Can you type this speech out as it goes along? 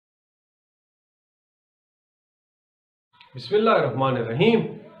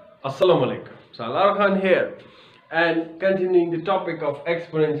Bismillahirrahmanirrahim. Assalamu alaikum. Salaar Khan here, and continuing the topic of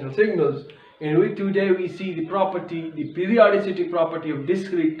exponential signals, in which today we see the periodicity property of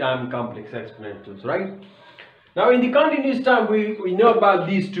discrete time complex exponentials, right? Now in the continuous time we know about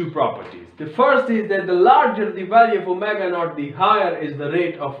these two properties. The first is that the larger the value of omega naught, the higher is the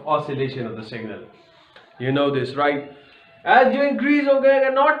rate of oscillation of the signal. You know this, right? As you increase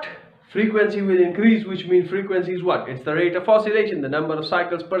omega naught, frequency will increase, which means frequency is what? It's the rate of oscillation, the number of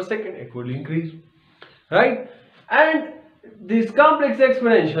cycles per second, it will increase, right? And this complex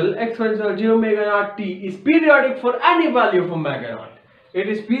exponential j omega naught t is periodic for any value of omega naught. It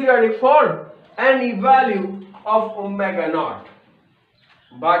is periodic for any value of omega naught.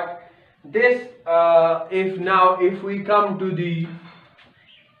 But this, if we come to the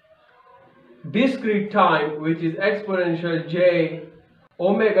discrete time, which is exponential j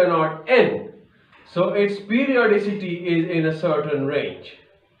omega naught n, so its periodicity is in a certain range.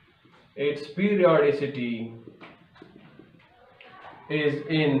 Its periodicity is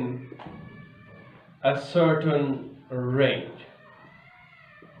in a certain range.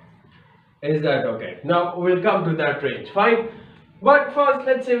 Is that okay? Now we'll come to that range, fine. But first,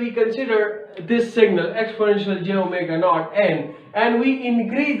 let's say we consider this signal exponential j omega naught n, and we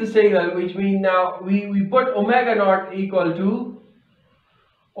increase the signal, which means now we put omega naught equal to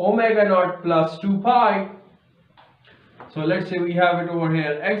omega naught plus 2 pi. So let's say we have it over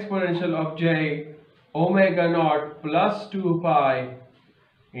here, exponential of j omega naught plus 2 pi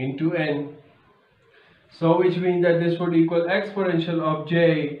into n. So which means that this would equal exponential of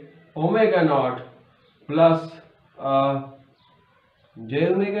j omega naught plus j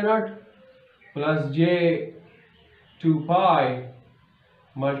omega naught plus j 2 pi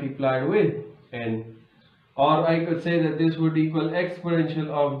multiplied with n. Or I could say that this would equal exponential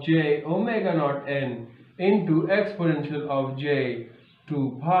of j omega naught n into exponential of j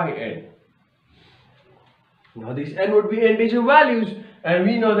 2 pi n. Now these n would be integer values, and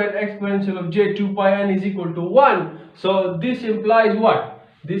we know that exponential of j 2 pi n is equal to 1. So this implies what?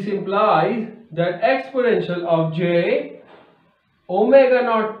 This implies that exponential of j omega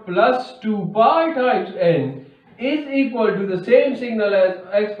naught plus 2 pi times n is equal to the same signal as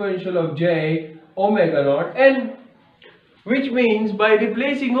exponential of j omega naught n, which means by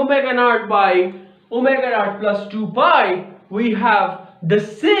replacing omega naught by omega naught plus 2 pi, we have the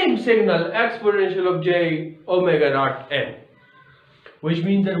same signal exponential of j omega naught n, which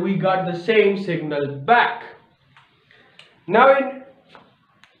means that we got the same signal back. Now in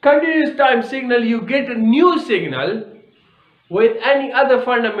continuous time signal, you get a new signal with any other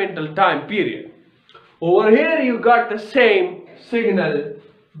fundamental time period. Over here you got the same signal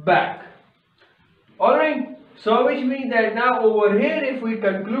back. Alright, so which means that now over here, if we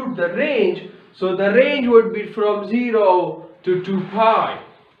conclude the range, so the range would be from 0 to 2 pi.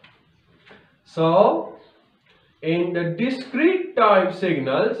 So in the discrete time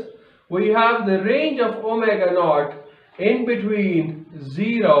signals, we have the range of omega naught in between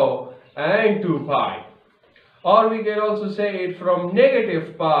 0 and 2 pi. Or we can also say it from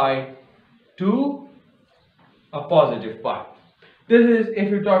negative pi to a positive pi. This is if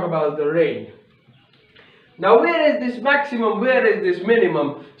you talk about the range. Now where is this maximum, where is this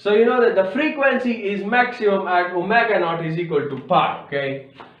minimum? So you know that the frequency is maximum at omega naught is equal to pi, okay?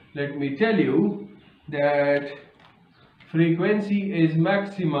 Let me tell you that frequency is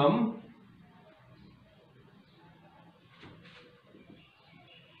maximum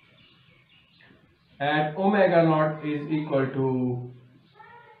at omega naught is equal to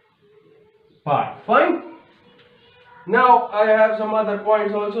pi, fine? Now I have some other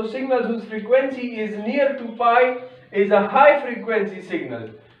points also. Signals whose frequency is near to pi is a high frequency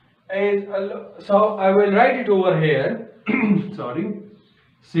signal. So I will write it over here. Sorry.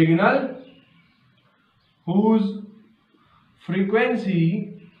 Signal whose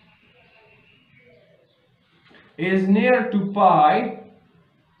frequency is near to pi.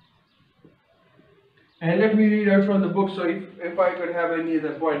 And let me read out from the book, so if I could have any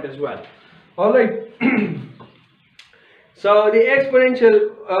other point as well. Alright. So the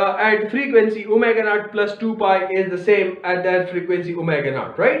exponential at frequency omega naught plus 2 pi is the same at that frequency omega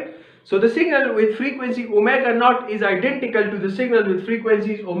naught, right? So the signal with frequency omega naught is identical to the signal with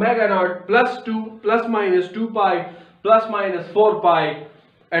frequencies omega naught plus 2, plus minus 2 pi, plus minus 4 pi,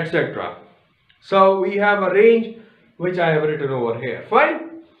 etc. So we have a range which I have written over here,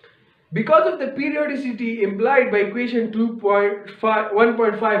 fine? Because of the periodicity implied by equation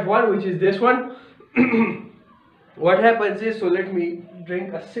 1.51, which is this one, what happens is, so let me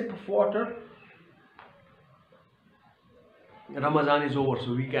drink a sip of water. Ramadan is over,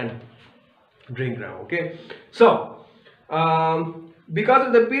 so we can drink now. Okay, so because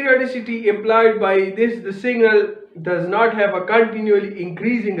of the periodicity implied by this, the signal does not have a continually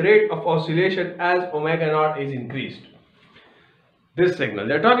increasing rate of oscillation as omega naught is increased. This signal,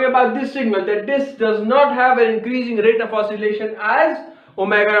 they're talking about this signal, that this does not have an increasing rate of oscillation as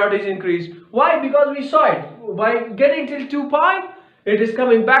omega naught is increased. Why? Because we saw it, by getting till 2 pi, it is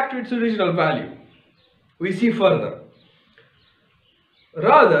coming back to its original value. We see further.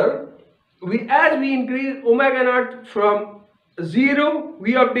 Rather, as we increase omega naught from 0,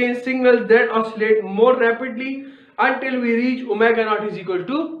 we obtain signals that oscillate more rapidly until we reach omega naught is equal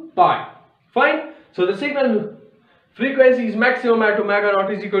to pi. Fine. So the signal frequency is maximum at omega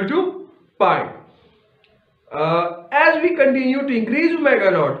naught is equal to pi. As we continue to increase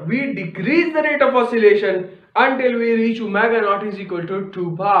omega naught, we decrease the rate of oscillation until we reach omega naught is equal to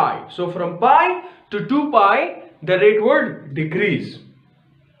 2 pi. So from pi to 2 pi, the rate would decrease,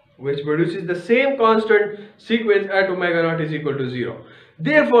 which produces the same constant sequence at omega naught is equal to 0.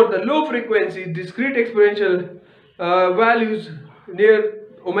 Therefore, the low frequency discrete exponential values near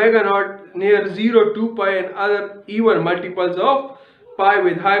omega naught near 0, 2 pi and other even multiples of pi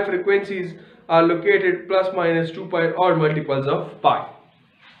with high frequencies are located plus minus 2 pi or multiples of pi.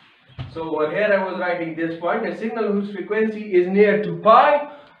 So over here I was writing this point, a signal whose frequency is near to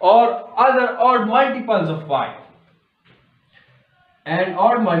pi or other odd multiples of pi. And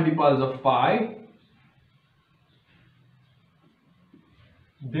odd multiples of pi,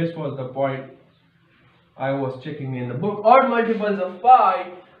 this was the point I was checking in the book. Odd multiples of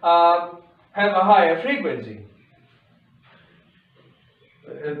pi have a higher frequency.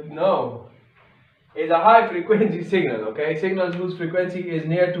 No, it's a high frequency signal. Okay, signals whose frequency is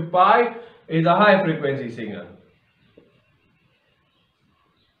near to pi is a high frequency signal,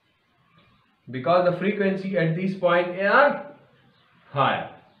 because the frequency at this point are higher.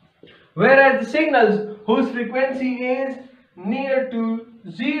 Whereas the signals whose frequency is near to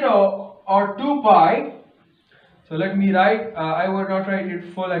 0 or 2 pi, so let me write, I will not write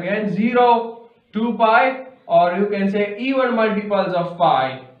it full again, 0, 2 pi, or you can say even multiples of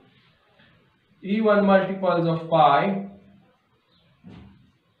pi,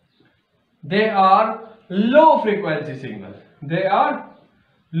 they are low frequency signals. They are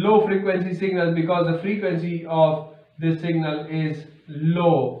low frequency signals because the frequency of this signal is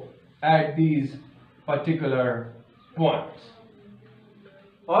low at these particular points.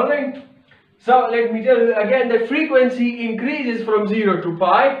 Alright, so let me tell you again, the frequency increases from 0 to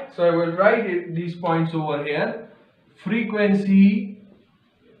pi. So I will write these points over here. Frequency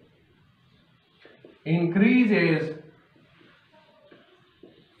increases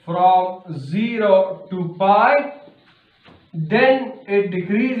from 0 to pi, then it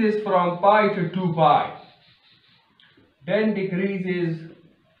decreases from pi to 2 pi. Then decreases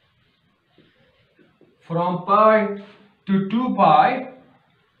from pi to 2 pi,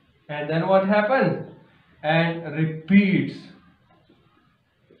 and then what happens? And repeats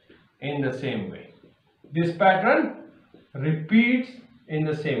in the same way. This pattern repeats in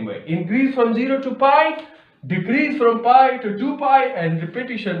the same way. Increase from 0 to pi, decrease from pi to 2 pi, and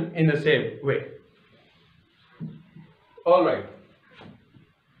repetition in the same way. Alright.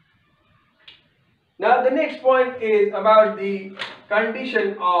 Now the next point is about the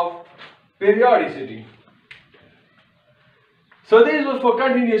condition of periodicity. So this was for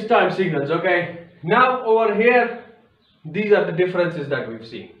continuous time signals, okay? Now over here, these are the differences that we've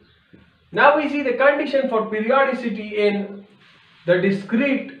seen. Now we see the condition for periodicity in the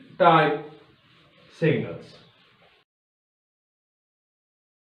discrete time signals.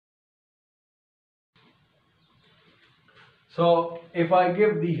 So if I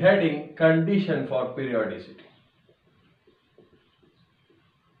give the heading condition for periodicity.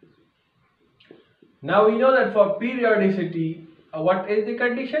 Now we know that for periodicity, what is the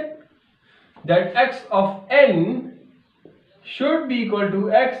condition? That x of n should be equal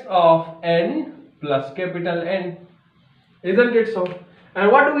to x of n plus capital N. Isn't it so?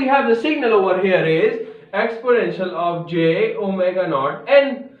 And what do we have? The signal over here is exponential of j omega naught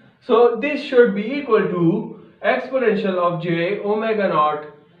n. So this should be equal to exponential of j omega naught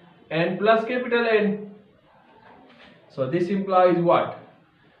n plus capital N. So this implies what?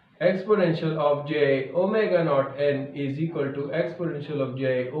 Exponential of j omega naught n is equal to exponential of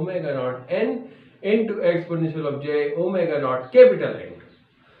j omega naught n into exponential of j omega naught capital N.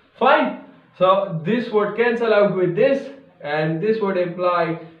 Fine. So this would cancel out with this, and this would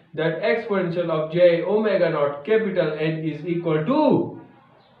imply that exponential of j omega naught capital N is equal to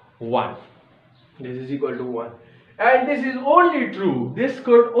 1. This is equal to 1. And this is only true. This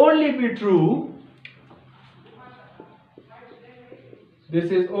could only be true.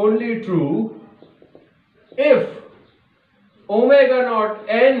 This is only true if omega naught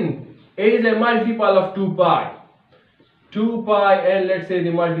n is a multiple of 2 pi. 2 pi n, let's say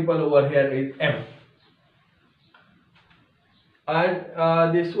the multiple over here is m.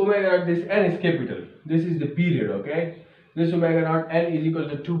 And this omega naught, this n is capital. This is the period, okay? This omega naught n is equal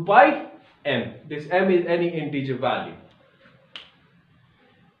to 2 pi m. This m is any integer value.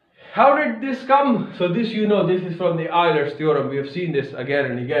 How did this come? So this, you know, this is from the Euler's theorem. We have seen this again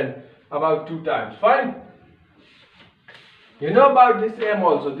and again about 2 times. Fine. You know about this m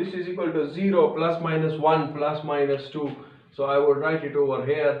also. This is equal to 0 plus minus 1 plus minus 2. So I would write it over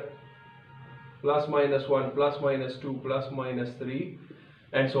here. Plus minus 1 plus minus 2 plus minus 3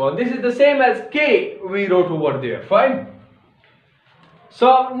 and so on. This is the same as k we wrote over there. Fine.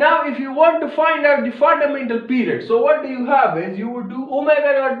 So now if you want to find out the fundamental period, so what do you have is you would do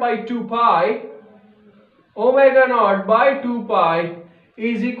omega naught by 2 pi. Omega naught by 2 pi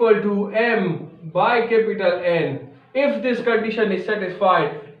is equal to m by capital N. If this condition is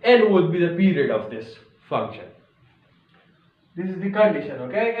satisfied, n would be the period of this function. This is the condition,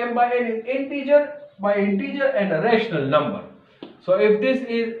 okay? M by n is integer by integer and a rational number. So if this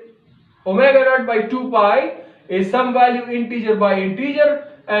is omega naught by 2 pi is some value integer by integer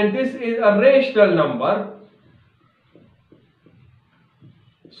and this is a rational number,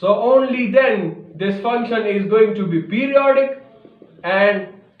 so only then this function is going to be periodic and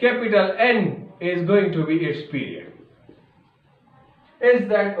capital N is going to be its period. Is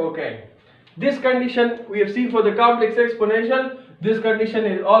that okay? This condition we have seen for the complex exponential. This condition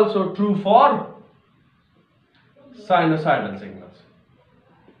is also true for sinusoidal signals.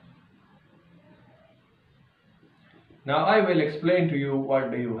 Now I will explain to you what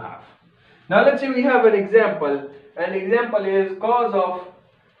do you have. Now let's say we have an example. An example is cos of,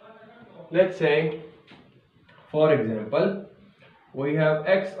 let's say, for example, we have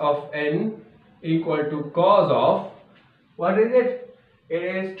x of n equal to cos of, what is it? It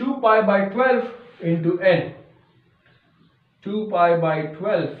is 2 pi by 12 into n. 2 pi by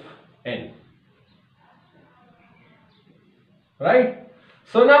 12 n. Right?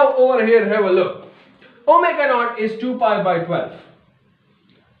 So now over here have a look. Omega naught is 2 pi by 12.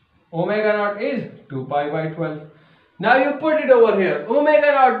 Omega naught is 2 pi by 12. Now you put it over here.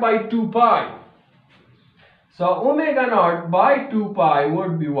 Omega naught by 2 pi. So omega naught by 2 pi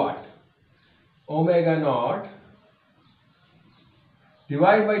would be what? Omega naught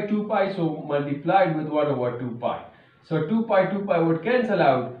divided by 2 pi, so multiplied with 1 over 2 pi. So 2 pi would cancel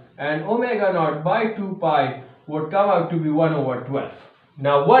out and omega naught by 2 pi would come out to be 1 over 12.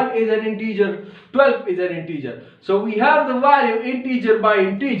 Now 1 is an integer, 12 is an integer. So we have the value integer by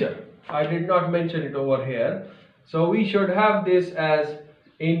integer. I did not mention it over here. So we should have this as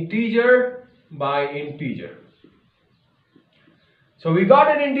integer by integer. So we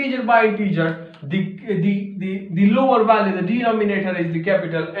got an integer by integer. The lower value, the denominator is the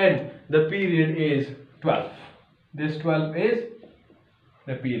capital N. The period is 12. This 12 is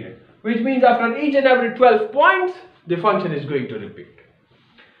the period. Which means after each and every 12 points, the function is going to repeat.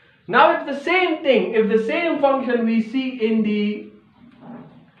 Now if the same thing, if the same function we see in the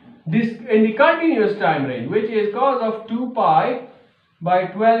continuous time range, which is cos of 2 pi by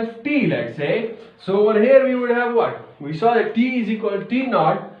 12t, let's say. So over here we would have what? We saw that t is equal to t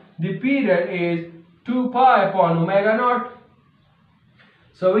naught. The period is 2 pi upon omega naught.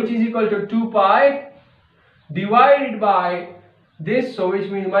 So which is equal to 2 pi divided by this, so which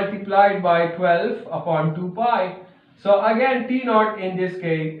means multiplied by 12 upon 2 pi. So again t naught in this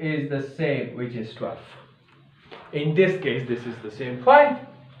case is the same, which is 12. In this case this is the same. Fine.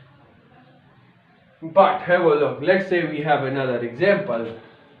 But have a look. Let's say we have another example.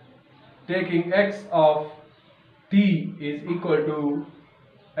 Taking x of t is equal to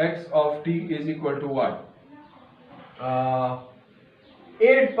what?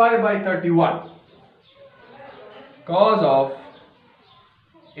 8 pi by 31. Cos of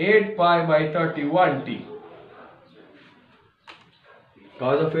 8 pi by 31t.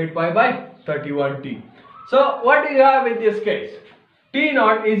 Cos of 8 pi by 31t. So what do you have in this case? T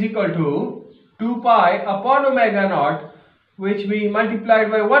naught is equal to 2 pi upon omega naught, which we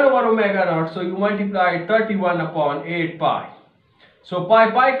multiplied by 1 over omega naught. So you multiply 31 upon 8 pi. So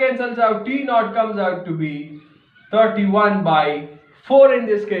pi cancels out. T naught comes out to be 31 by 4 in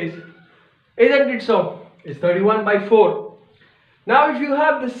this case. Isn't it so? It's 31 by 4. Now if you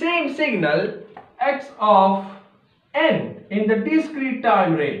have the same signal x of n in the discrete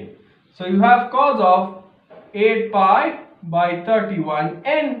time range, so you have cos of 8 pi by 31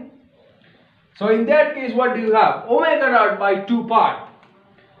 n. So in that case what do you have? Omega naught by 2 pi.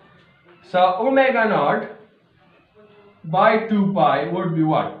 So omega naught by 2 pi would be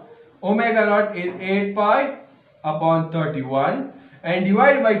what? Omega naught is 8 pi upon 31, and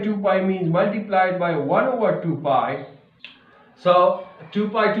divided by 2 pi means multiplied by 1 over 2 pi. So 2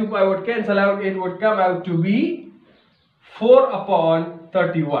 pi would cancel out, it would come out to be 4 upon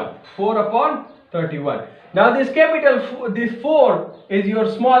 31. 4 upon 31. Now this this 4 is your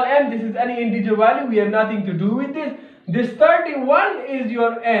small m, this is any integer value, we have nothing to do with this. This 31 is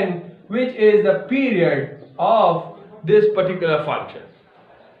your n, which is the period of this particular function.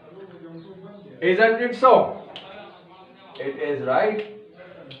 Isn't it so? It is, right?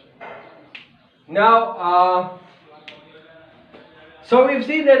 Now, so we've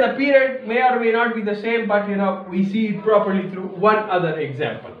seen that the period may or may not be the same, but we see it properly through one other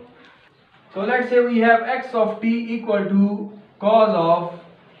example. So let's say we have x of t equal to cos of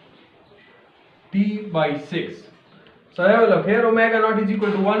t by 6. So have a look here, omega naught is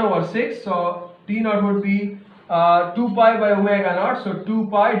equal to 1 over 6. So t naught would be 2 pi by omega naught. So 2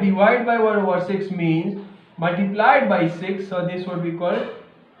 pi divided by 1 over 6 means multiplied by 6. So this would be called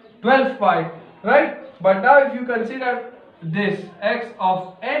 12 pi, right? But now if you consider this x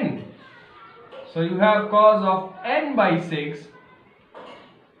of n, so you have cos of n by 6.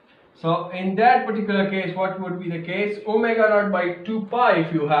 So in that particular case, what would be the case? Omega naught by 2 pi,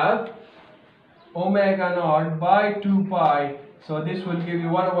 if you have omega naught by 2 pi, so this will give you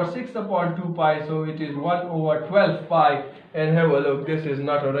 1 over 6 upon 2 pi, so it is 1 over 12 pi. And have a look, this is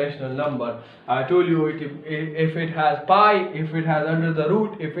not a rational number. I told you if it has pi, if it has under the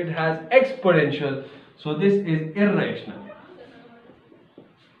root, if it has exponential, so this is irrational.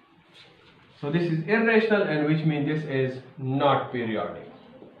 So this is irrational, and which means this is not periodic.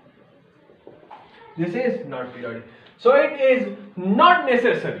 This is not periodic. So it is not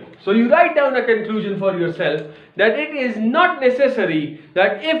necessary. So you write down a conclusion for yourself that it is not necessary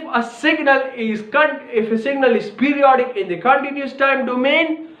that if a signal is periodic in the continuous time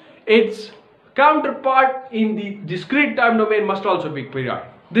domain, its counterpart in the discrete time domain must also be periodic.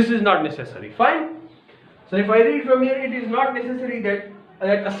 This is not necessary. Fine. So if I read from here, it is not necessary that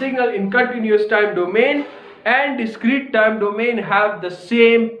a signal in continuous time domain and discrete time domain have the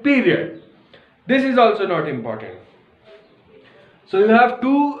same period. This is also not important. So you have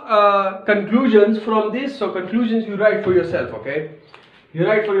two conclusions from this. So conclusions you write for yourself, okay? You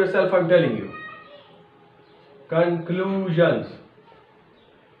write for yourself, I'm telling you. Conclusions.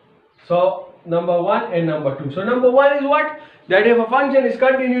 So number 1 and number 2. So number 1 is what? That if a function is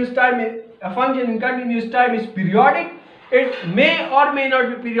continuous time, a function in continuous time is periodic, it may or may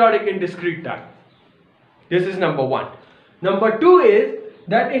not be periodic in discrete time. This is number 1. Number 2 is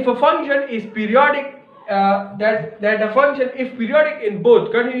that if a function is periodic, that a function if periodic in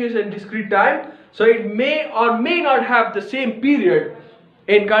both continuous and discrete time, so it may or may not have the same period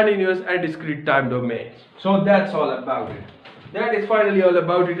in continuous and discrete time domains. So that's all about it. That is finally all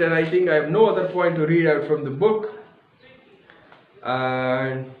about it, and I think I have no other point to read out from the book.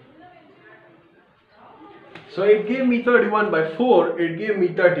 And so it gave me 31 by 4, it gave me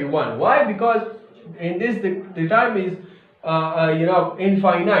 31. Why? Because in this the time is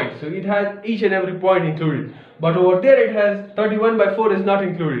infinite, so it has each and every point included. But over there it has 31 by 4 is not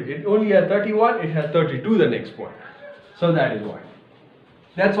included. It only has 31, it has 32 the next point. So that is why.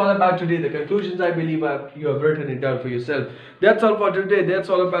 That's all about today. The conclusions, I believe you have written it down for yourself. That's all for today. That's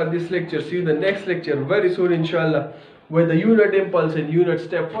all about this lecture. See you in the next lecture very soon, inshallah, with the unit impulse and unit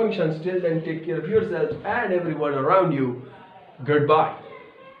step functions. Till then, take care of yourself and everyone around you. Goodbye.